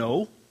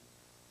 No.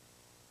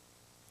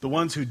 The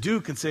ones who do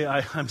can say,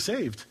 I'm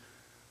saved.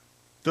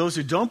 Those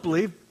who don't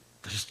believe,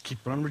 they just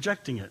keep on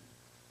rejecting it.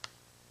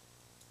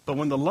 But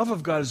when the love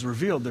of God is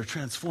revealed, they're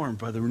transformed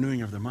by the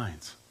renewing of their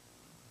minds.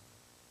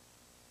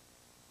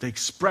 They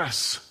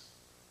express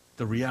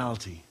the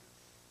reality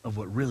of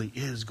what really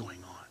is going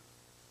on.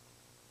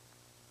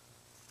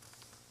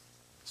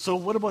 So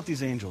what about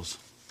these angels?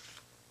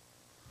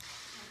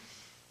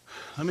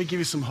 Let me give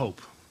you some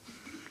hope.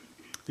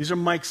 These are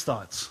Mike's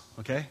thoughts,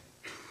 okay?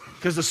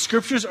 Because the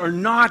scriptures are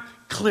not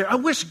clear. I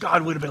wish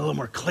God would have been a little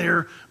more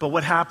clear about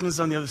what happens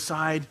on the other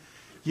side.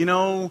 You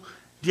know,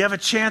 do you have a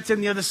chance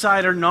on the other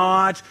side or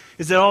not?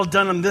 Is it all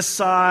done on this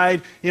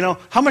side? You know,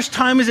 how much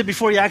time is it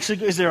before you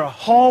actually, is there a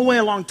hallway,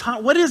 a long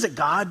time? What is it,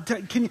 God?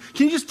 Can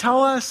you just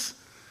tell us?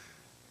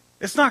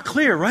 It's not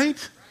clear,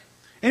 right?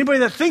 Anybody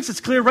that thinks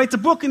it's clear writes a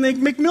book and they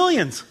make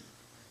millions.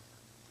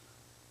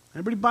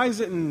 Everybody buys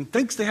it and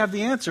thinks they have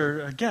the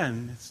answer.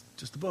 Again, it's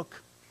just a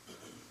book.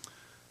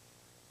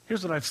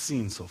 Here's what I've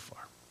seen so far.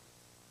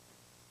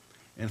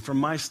 And from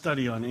my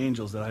study on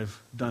angels that I've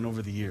done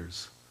over the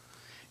years,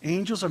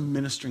 angels are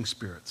ministering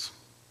spirits.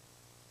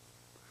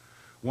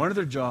 One of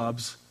their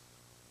jobs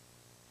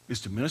is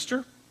to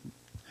minister,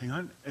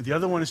 and the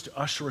other one is to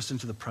usher us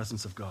into the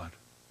presence of God.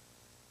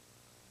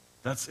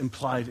 That's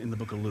implied in the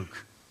book of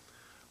Luke.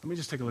 Let me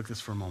just take a look at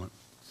this for a moment.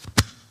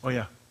 Oh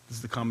yeah, this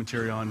is the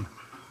commentary on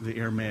the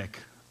Aramaic.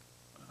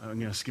 I'm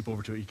going to skip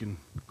over to it. You can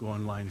go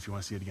online if you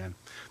want to see it again.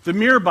 The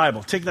Mirror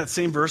Bible, take that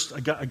same verse. I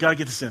got to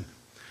get this in.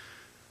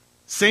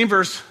 Same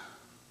verse,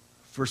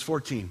 verse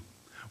 14.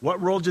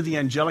 What role do the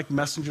angelic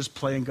messengers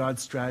play in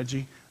God's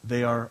strategy?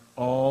 They are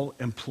all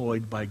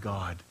employed by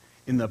God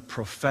in the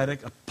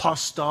prophetic,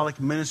 apostolic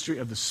ministry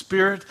of the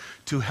Spirit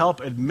to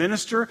help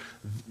administer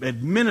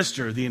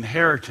the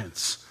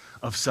inheritance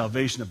of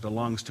salvation that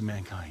belongs to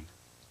mankind.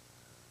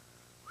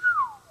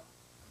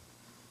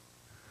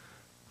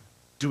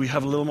 Do we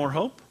have a little more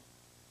hope?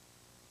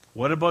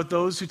 What about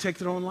those who take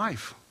their own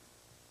life?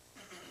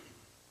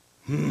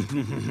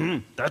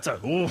 We're not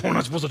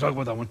supposed to talk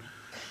about that one.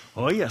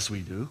 Oh, yes,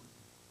 we do.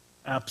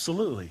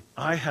 Absolutely.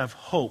 I have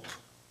hope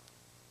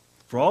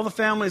for all the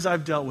families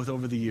I've dealt with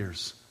over the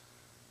years.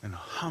 And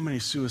how many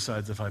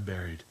suicides have I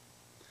buried?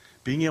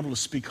 Being able to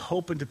speak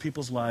hope into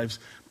people's lives,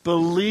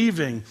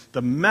 believing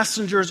the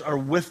messengers are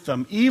with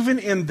them, even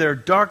in their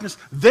darkness.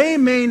 They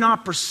may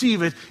not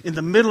perceive it in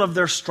the middle of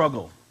their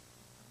struggle,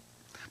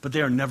 but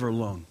they are never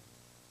alone.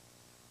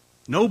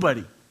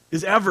 Nobody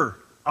is ever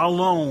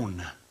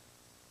alone.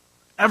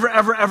 Ever,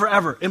 ever, ever,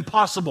 ever.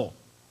 Impossible.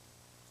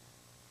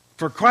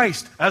 For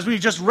Christ, as we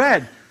just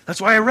read,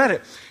 that's why I read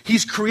it.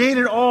 He's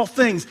created all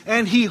things,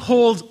 and He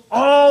holds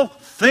all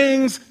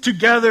things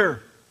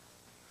together,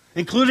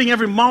 including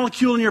every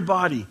molecule in your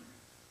body.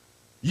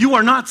 You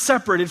are not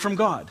separated from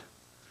God.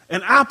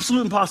 An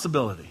absolute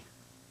impossibility.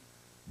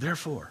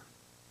 Therefore,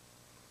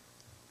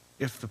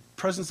 if the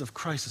presence of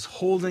Christ is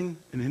holding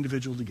an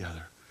individual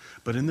together,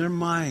 but in their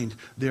mind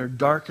they are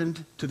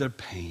darkened to their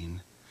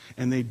pain,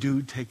 and they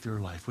do take their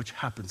life, which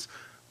happens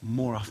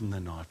more often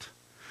than not,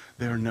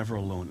 they are never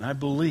alone. And I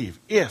believe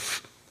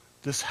if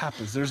this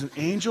happens, there's an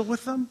angel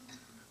with them,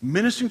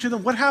 ministering to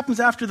them. What happens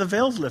after the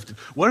veil's lifted?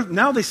 What if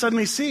now they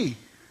suddenly see?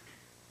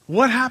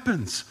 What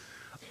happens?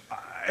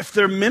 If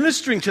they're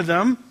ministering to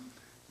them,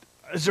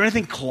 is there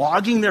anything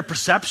clogging their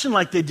perception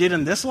like they did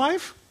in this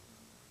life?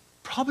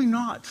 Probably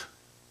not.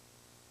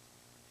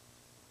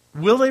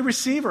 Will they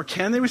receive or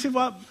can they receive?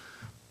 Well,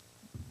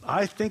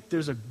 I think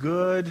there's a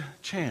good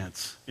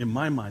chance, in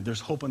my mind, there's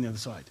hope on the other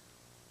side.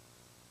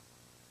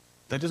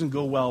 That doesn't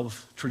go well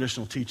with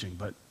traditional teaching,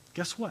 but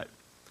guess what?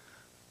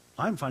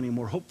 I'm finding a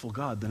more hopeful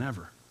God than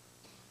ever.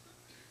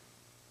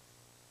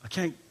 I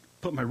can't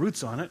put my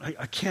roots on it.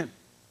 I can't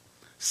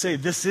say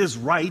this is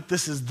right,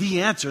 this is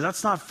the answer.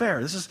 That's not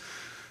fair. This is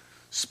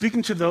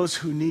speaking to those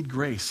who need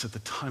grace at the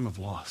time of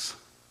loss.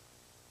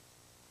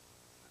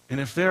 And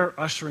if they're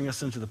ushering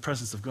us into the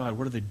presence of God,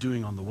 what are they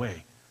doing on the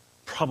way?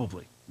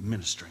 Probably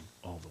ministering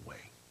all the way.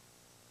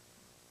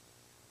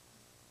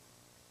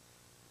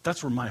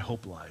 That's where my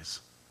hope lies.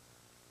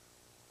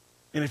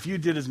 And if you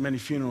did as many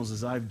funerals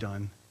as I've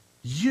done,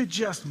 you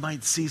just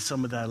might see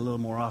some of that a little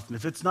more often.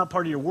 If it's not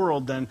part of your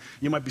world, then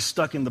you might be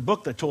stuck in the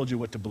book that told you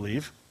what to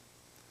believe.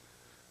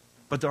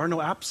 But there are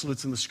no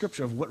absolutes in the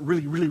scripture of what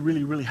really, really,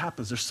 really, really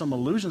happens. There's some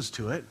allusions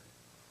to it.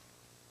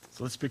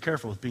 So let's be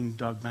careful with being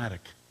dogmatic.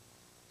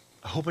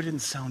 I hope I didn't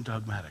sound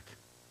dogmatic.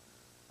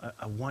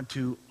 I want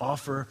to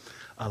offer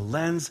a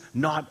lens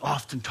not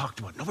often talked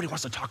about. Nobody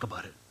wants to talk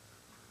about it.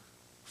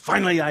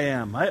 Finally, I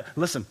am.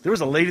 Listen, there was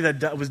a lady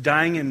that was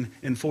dying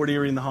in Fort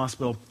Erie in the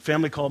hospital.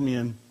 Family called me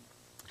in.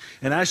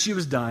 And as she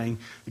was dying,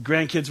 the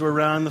grandkids were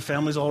around, the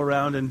family's all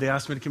around, and they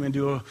asked me to come in and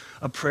do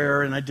a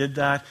prayer, and I did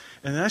that.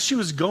 And as she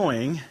was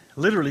going,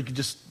 literally you could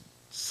just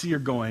see her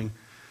going,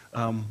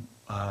 one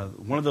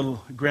of the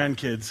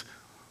grandkids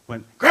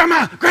went,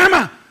 Grandma,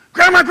 Grandma,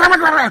 Grandma, Grandma,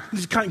 Grandma.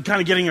 Just kind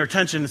of getting her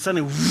attention, and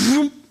suddenly,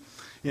 whoop,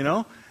 you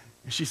know.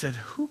 And she said,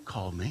 who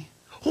called me?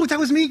 Oh, that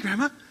was me,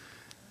 Grandma.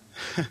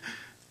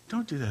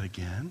 Don't do that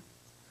again.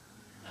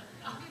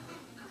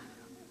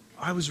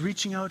 I was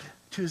reaching out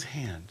to his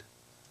hand.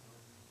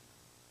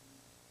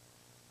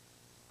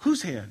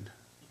 Whose hand?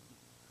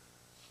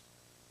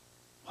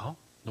 Well,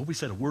 nobody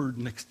said a word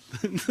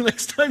the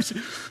next time.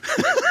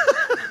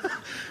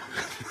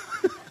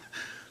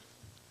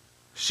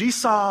 She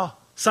saw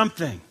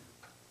something.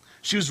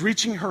 She was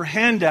reaching her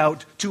hand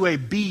out to a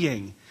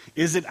being.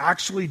 Is it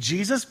actually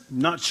Jesus?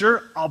 Not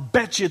sure. I'll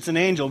bet you it's an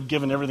angel,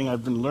 given everything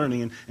I've been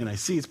learning, and I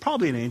see it's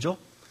probably an angel.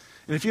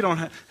 And if you don't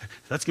have,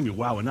 that's going to be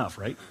wow enough,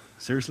 right?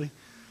 Seriously?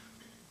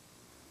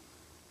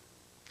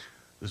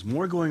 There's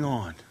more going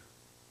on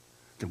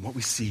than what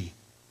we see.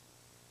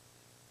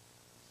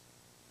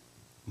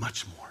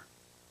 Much more.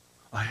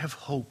 I have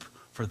hope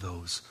for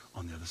those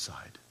on the other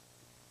side.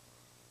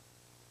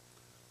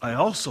 I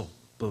also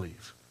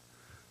believe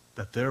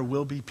that there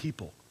will be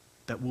people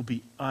that will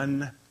be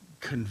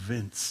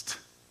unconvinced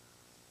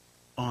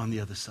on the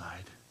other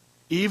side.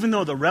 Even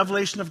though the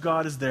revelation of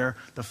God is there,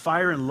 the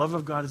fire and love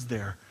of God is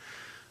there,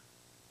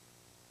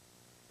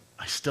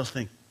 I still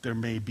think there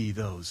may be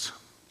those.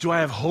 Do I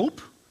have hope?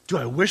 Do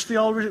I wish they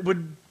all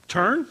would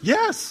turn?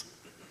 Yes.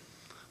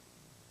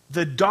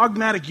 The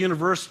dogmatic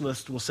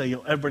universalist will say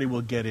everybody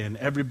will get in,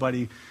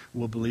 everybody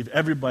will believe,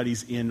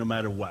 everybody's in no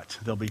matter what.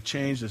 They'll be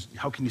changed.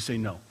 How can you say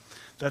no?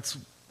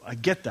 I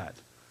get that.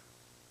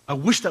 I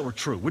wish that were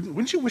true.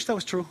 Wouldn't you wish that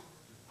was true?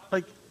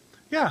 Why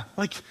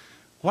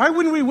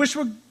wouldn't we wish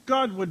what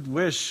God would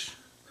wish?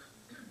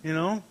 You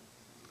know?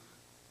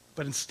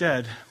 But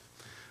instead,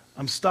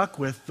 I'm stuck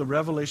with the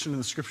revelation of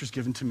the scriptures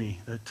given to me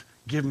that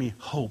give me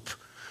hope,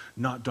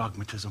 not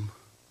dogmatism.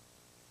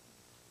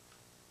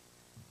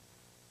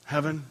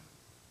 Heaven,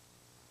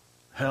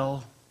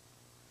 hell,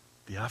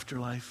 the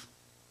afterlife.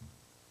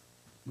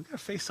 We've got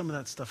to face some of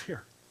that stuff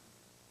here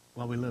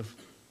while we live.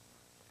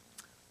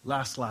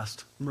 Last.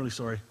 I'm really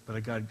sorry, but I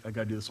got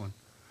to do this one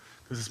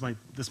because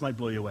this might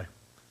blow you away.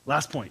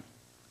 Last point.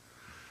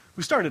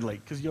 We started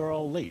late because you're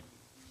all late.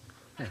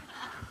 Hey.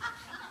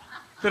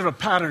 Bit of a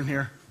pattern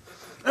here.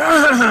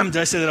 Did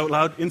I say that out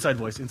loud? Inside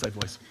voice.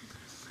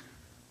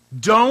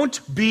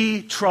 Don't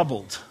be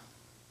troubled.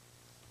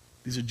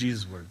 These are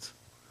Jesus' words.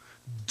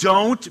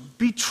 Don't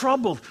be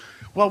troubled.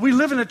 Well, we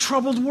live in a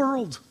troubled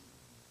world.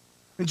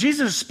 And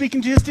Jesus is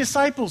speaking to his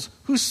disciples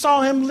who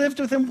saw him, lived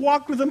with him,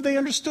 walked with him. They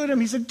understood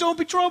him. He said, don't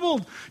be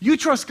troubled. You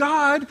trust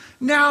God.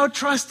 Now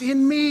trust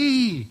in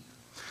me.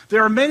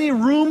 There are many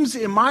rooms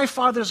in my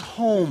Father's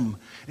home,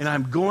 and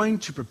I'm going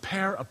to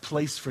prepare a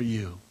place for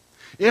you.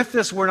 If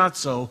this were not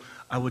so,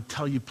 I would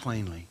tell you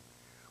plainly.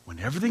 When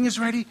everything is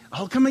ready,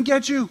 I'll come and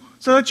get you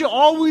so that you'll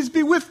always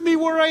be with me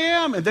where I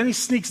am. And then he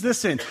sneaks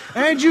this in.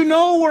 And you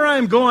know where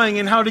I'm going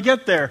and how to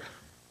get there.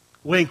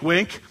 Wink,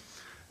 wink.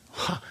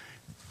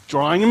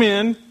 Drawing him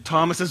in,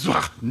 Thomas says,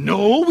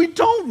 no, we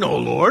don't know,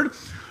 Lord.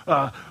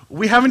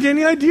 We haven't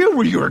any idea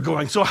where you are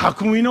going, so how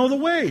can we know the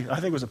way? I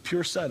think it was a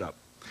pure setup.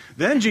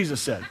 Then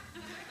Jesus said,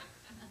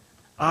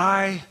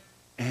 I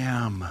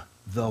am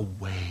the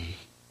way,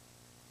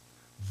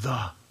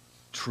 the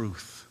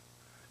truth,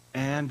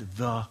 and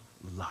the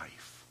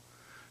life.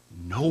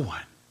 No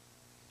one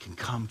can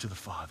come to the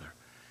Father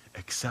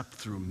except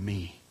through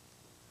me.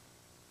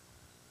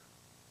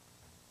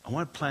 I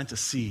want to plant a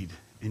seed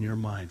in your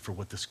mind for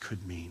what this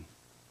could mean.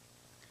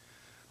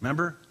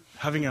 Remember,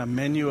 having a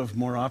menu of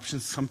more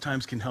options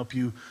sometimes can help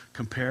you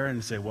compare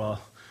and say,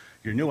 well,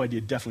 your new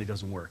idea definitely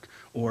doesn't work.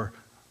 Or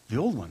the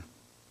old one,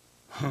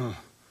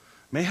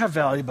 may have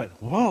value, but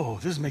whoa,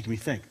 this is making me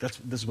think. This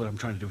is what I'm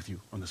trying to do with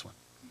you on this one.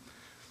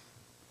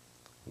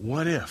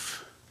 What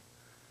if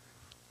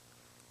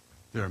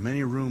there are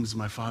many rooms in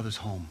my Father's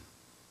home,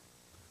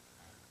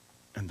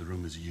 and the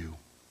room is you?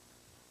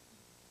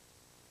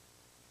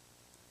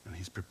 And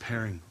he's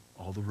preparing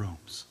all the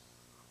rooms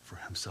for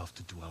himself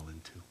to dwell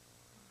into.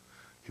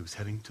 He was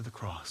heading to the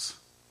cross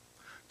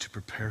to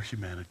prepare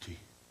humanity,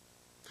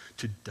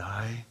 to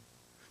die,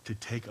 to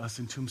take us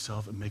into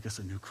himself and make us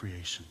a new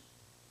creation.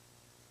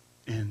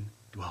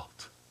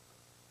 Indwelt.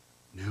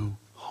 New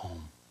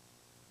home.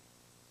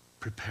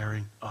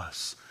 Preparing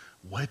us.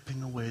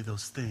 Wiping away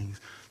those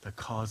things that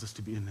cause us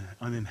to be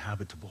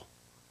uninhabitable.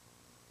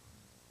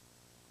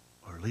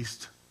 Or at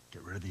least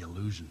get rid of the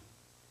illusion.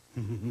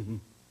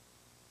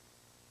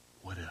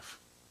 What if?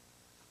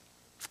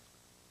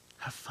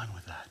 Have fun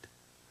with that.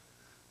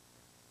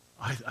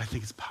 I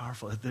think it's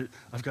powerful.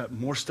 I've got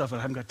more stuff, but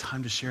I haven't got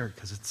time to share it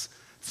because it's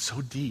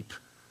so deep.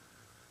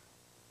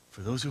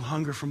 For those who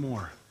hunger for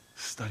more,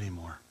 study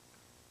more.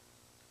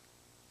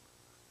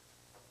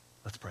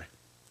 Let's pray.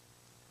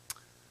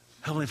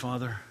 Heavenly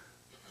Father,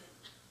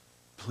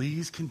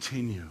 please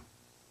continue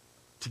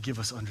to give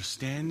us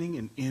understanding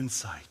and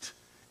insight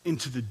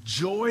into the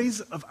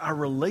joys of our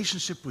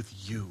relationship with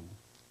you.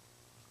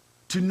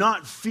 To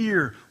not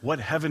fear what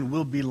heaven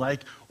will be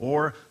like,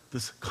 or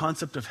this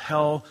concept of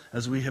hell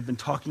as we have been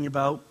talking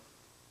about.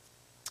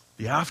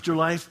 The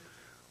afterlife,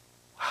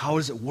 how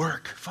does it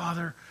work,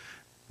 Father?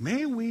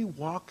 May we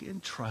walk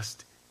in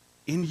trust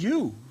in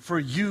you, for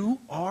you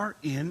are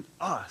in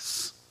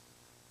us.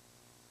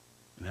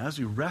 And as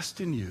we rest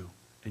in you,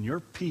 and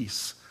your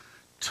peace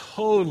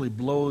totally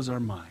blows our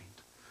mind,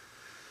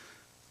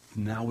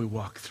 now we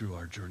walk through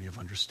our journey of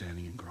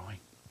understanding and growing,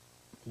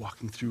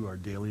 walking through our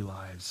daily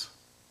lives.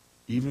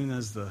 Even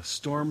as the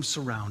storms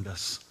surround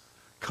us,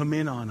 come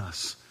in on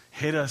us,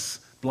 hit us,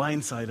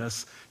 blindside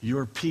us,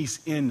 your peace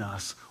in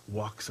us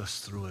walks us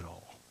through it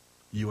all.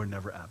 You are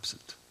never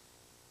absent.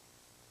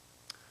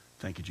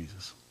 Thank you,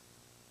 Jesus.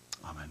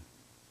 Amen.